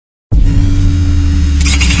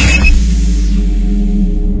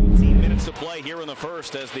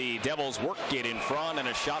first as the Devils work it in front, and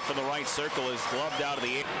a shot from the right circle is gloved out of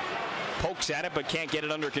the air. Pokes at it but can't get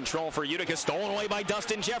it under control for Utica. Stolen away by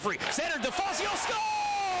Dustin Jeffrey. Center, DeFazio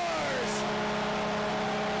scores!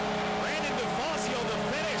 Brandon DeFazio the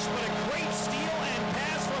finish, but a great steal and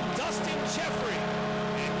pass from Dustin Jeffrey.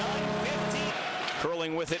 And 9:15.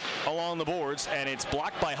 Curling with it along the boards, and it's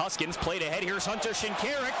blocked by Huskins. Played ahead. Here's Hunter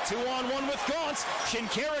Shinkarik. 2-on-1 with Gaunce.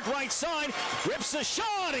 Shinkarik right side. Rips the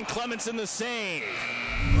shot, and Clements in the save.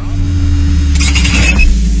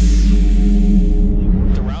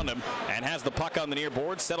 Around him and has the puck on the near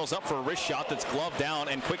board. Settles up for a wrist shot that's gloved down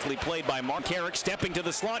and quickly played by Mark Carrick. Stepping to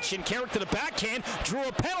the slot. Shinkarik to the backhand. Drew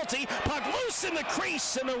a penalty. Puck loose in the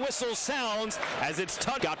crease, and the whistle sounds as it's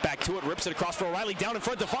tugged. Got back to it. Rips it across for O'Reilly. Down in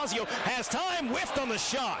front. DeFazio has time. Whiffed on the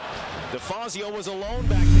shot. DeFazio was alone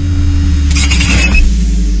back there.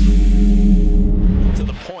 To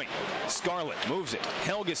the point. Scarlett moves it.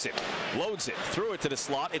 Helgeson loads it. Threw it to the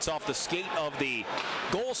slot. It's off the skate of the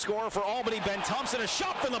goal scorer for Albany, Ben Thompson. A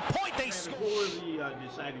shot from the point. They score. Who were the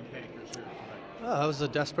deciding factors here tonight? It was a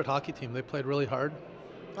desperate hockey team. They played really hard.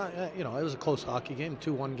 You know, it was a close hockey game,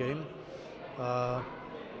 2-1 game.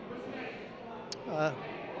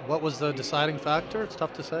 What was the deciding factor? It's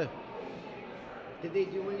tough to say. Did they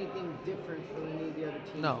do anything different from any of the other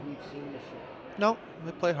teams we've seen this year? No,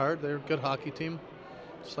 they play hard. They're a good hockey team,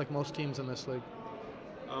 just like most teams in this league.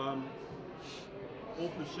 0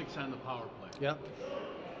 for 6 on the power play. Yeah.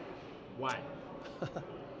 Why?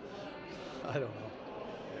 I don't know.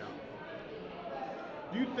 Yeah.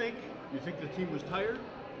 Do you think the team was tired?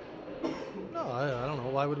 No, I don't know.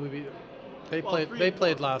 Why would we be? They Well,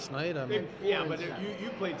 played last night. I mean, Yeah, but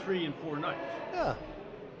you played 3 and 4 nights. yeah.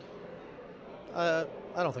 I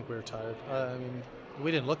don't think we were tired. I mean, we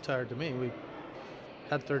didn't look tired to me. We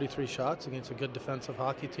had 33 shots against a good defensive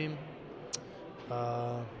hockey team.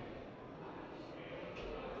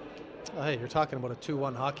 Hey, you're talking about a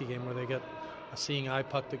 2-1 hockey game where they get a seeing eye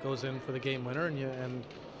puck that goes in for the game winner, and you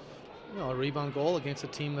know, a rebound goal against a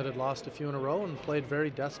team that had lost a few in a row and played very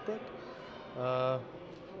desperate. There's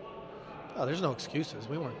no excuses.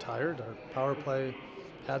 We weren't tired. Our power play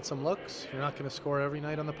had some looks. You're not going to score every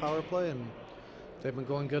night on the power play, and they've been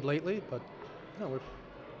going good lately, but you know, we're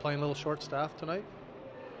playing a little short staff tonight.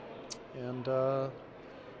 And I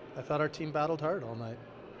thought our team battled hard all night.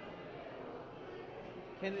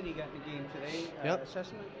 Kennedy got in the game today. Yep.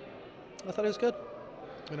 Assessment? I thought it was good.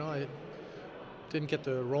 You know, I didn't get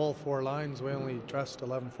to roll 4 lines. We only dressed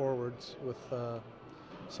 11 forwards with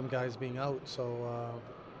some guys being out. So,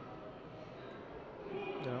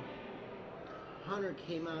 you know. Hunter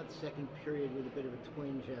came out second period with a bit of a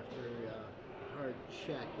twinge after a hard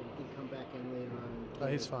check, and he did come back in later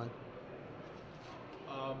on. He's fine.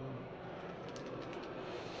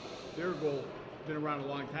 Their goal been around a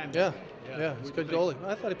long time. Yeah, he's a good goalie.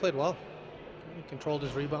 I thought he played well. He controlled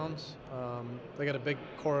his rebounds. They got a big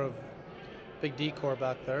D core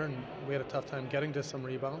back there, and we had a tough time getting to some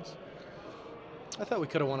rebounds. I thought we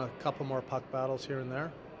could have won a couple more puck battles here and there,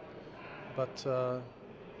 but you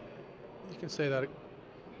can say that at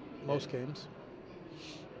most games.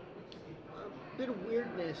 A bit of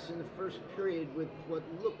weirdness in the first period with what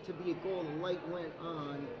looked to be a goal. The light went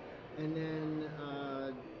on, and then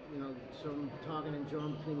you know, some talking and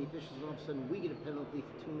drawing between the officials, and all of a sudden we get a penalty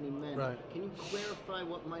for too many men. Right. Can you clarify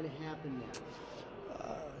what might have happened there?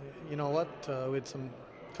 You know what? We had a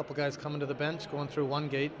couple guys coming to the bench, going through one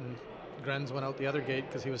gate, and Grenz went out the other gate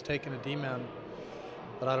because he was taking a D-man.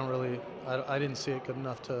 But I didn't see it good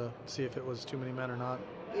enough to see if it was too many men or not.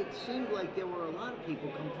 It seemed like there were a lot of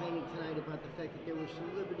people complaining tonight about the fact that there were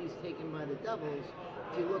some liberties taken by the Devils.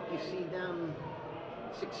 If you look, you see them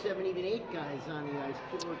 6, 7, even 8 guys on the ice.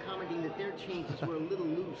 People were commenting that their changes were a little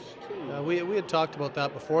loose too. We had talked about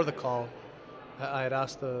that before the call. I had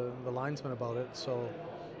asked the linesman about it. So,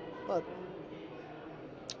 but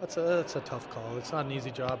that's a tough call. It's not an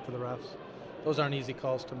easy job for the refs. Those aren't easy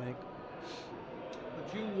calls to make.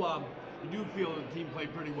 But you do feel the team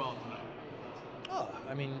played pretty well tonight. Oh,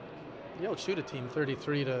 I mean, you don't shoot a team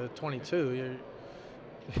 33-22.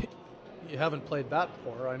 You haven't played that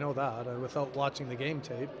poor. I know that without watching the game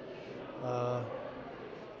tape. I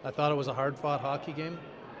thought it was a hard-fought hockey game.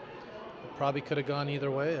 It probably could have gone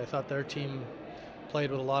either way. I thought their team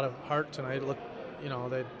played with a lot of heart tonight. It looked, you know,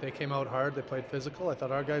 they came out hard. They played physical. I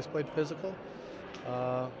thought our guys played physical.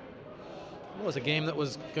 It was a game that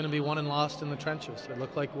was going to be won and lost in the trenches. It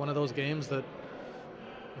looked like one of those games that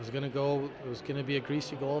was going to go. It was going to be a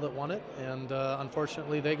greasy goal that won it, and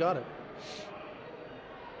unfortunately, they got it.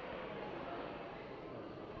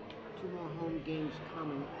 2 more home games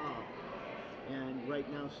coming up, And right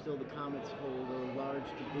now, still the Comets hold a large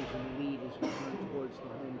division lead as we turn towards the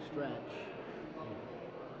home stretch.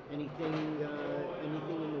 Anything in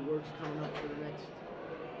the works coming up for the next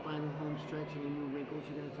final home stretch? Any new wrinkles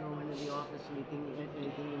you're going to throw into the office?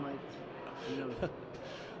 Anything you might,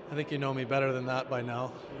 I think you know me better than that by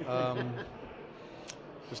now.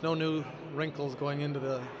 There's no new wrinkles going into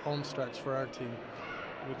the home stretch for our team.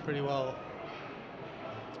 We pretty well,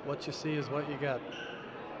 what you see is what you get.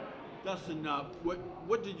 Dustin,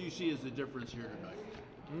 what did you see as the difference here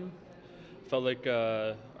tonight? Felt like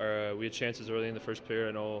we had chances early in the first period.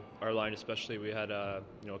 I know our line especially, we had a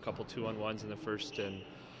couple 2-on-1s in the first, and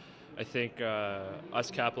I think us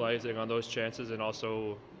capitalizing on those chances, and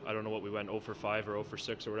also I don't know what we went 0 for 5 or 0 for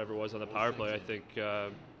 6 or whatever it was on the power play. I think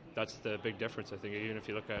that's the big difference. I think even if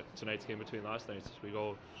you look at tonight's game between last nights, we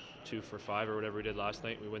go 2 for 5 or whatever we did last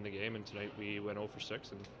night, we win the game, and tonight we went 0 for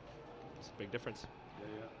 6, and it's a big difference.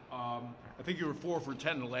 I think you were 4 for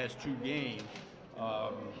 10 in the last 2 games.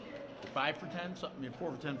 5 for 10, something.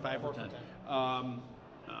 4 for 10, 5 for 10.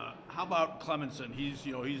 How about Clemenson? He's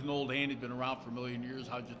an old hand. He's been around for a million years.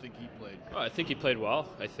 How did you think he played? I think he played well.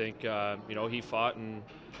 I think he fought, and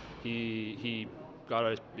he got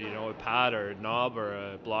a pad or a knob or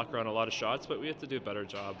a blocker on a lot of shots, but we have to do a better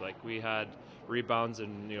job. Like, we had rebounds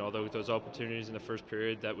and those opportunities in the first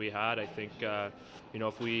period that we had. I think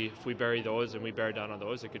if we bury those and we bear down on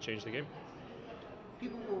those, it could change the game.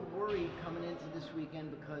 People were worried coming into this weekend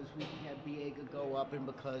because we had Biega go up, and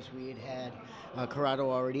because we had Corrado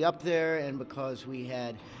already up there, and because we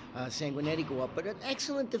had Sanguinetti go up. But an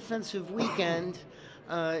excellent defensive weekend.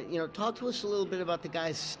 Talk to us a little bit about the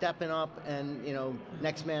guys stepping up and,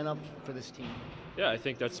 next man up for this team. Yeah, I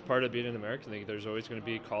think that's part of being an American League. There's always going to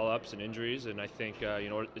be call-ups and injuries, and I think,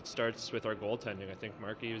 it starts with our goaltending. I think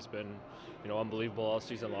Markey has been, unbelievable all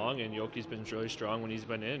season long, and Yoki's been really strong when he's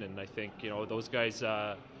been in, and I think, those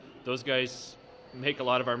guys make a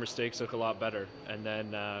lot of our mistakes look a lot better. And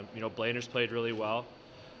then, Blayner's played really well.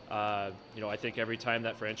 I think every time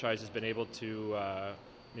that franchise has been able to,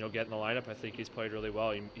 get in the lineup, I think he's played really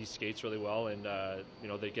well. He skates really well, and,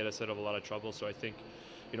 they get us out of a lot of trouble. So I think,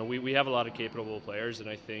 we have a lot of capable players, and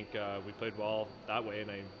I think we played well that way,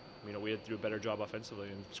 and we had to do a better job offensively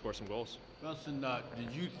and score some goals. Dustin,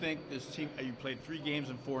 did you think this team, you played 3 games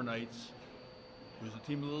in 4 nights, was the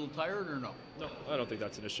team a little tired or no? No, I don't think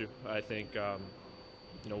that's an issue. I think,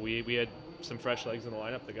 we had some fresh legs in the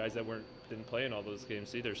lineup, the guys that didn't play in all those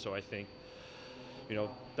games either, so I think,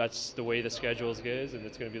 that's the way the schedule is, and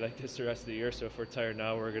it's going to be like this the rest of the year, so if we're tired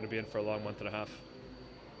now, we're going to be in for a long month and a half.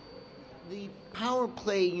 The power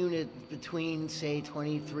play unit between, say,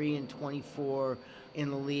 23 and 24 in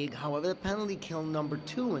the league, however, the penalty kill number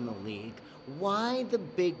 2 in the league. Why the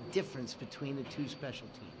big difference between the 2 special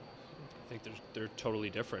teams? I think they're totally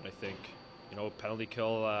different. I think, penalty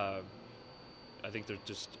kill, I think they're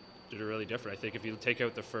really different. I think if you take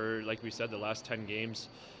out like we said, the last 10 games,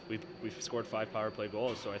 we've scored 5 power play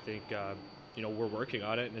goals. So I think, we're working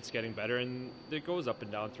on it, and it's getting better, and it goes up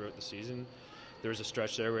and down throughout the season. There's a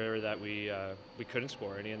stretch there where that we couldn't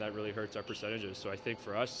score any, and that really hurts our percentages. So I think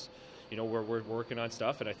for us, we're working on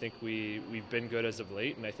stuff, and I think we've been good as of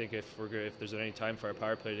late. And I think if there's any time for our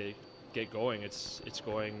power play to get going, it's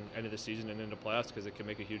going end of the season and into playoffs, because it can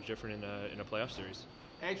make a huge difference in a playoff series.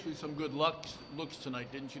 Actually, some good looks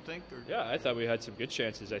tonight, didn't you think? Or? Yeah, I thought we had some good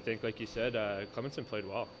chances. I think, like you said, Clemenson played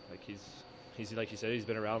well. Like he's like you said, he's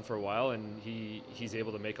been around for a while, and he's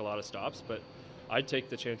able to make a lot of stops, but I'd take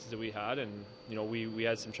the chances that we had, and we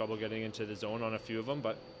had some trouble getting into the zone on a few of them,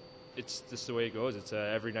 but it's just the way it goes. It's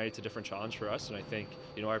every night it's a different challenge for us, and I think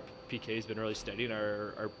our PK's been really steady, and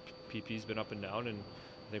our PP's been up and down, and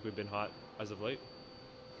I think we've been hot as of late.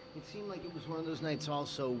 It seemed like it was one of those nights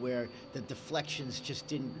also where the deflections just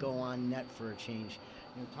didn't go on net for a change.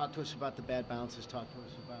 Talk to us about the bad bounces. Talk to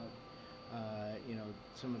us about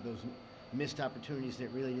some of those missed opportunities that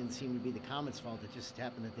really didn't seem to be the Comets' fault. It just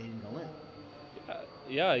happened that they didn't go in.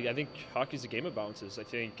 Yeah, I think hockey's a game of bounces. I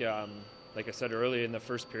think, like I said earlier in the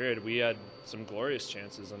first period, we had some glorious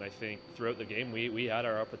chances, and I think throughout the game we had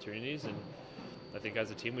our opportunities, and I think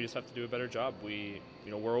as a team we just have to do a better job.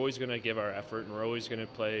 We're always going to give our effort, and we're always going to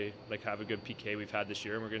play, have a good PK we've had this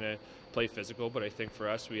year, and we're going to play physical, but I think for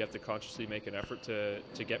us we have to consciously make an effort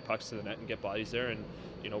to get pucks to the net and get bodies there, and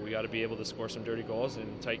we got to be able to score some dirty goals in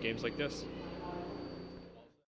tight games like this.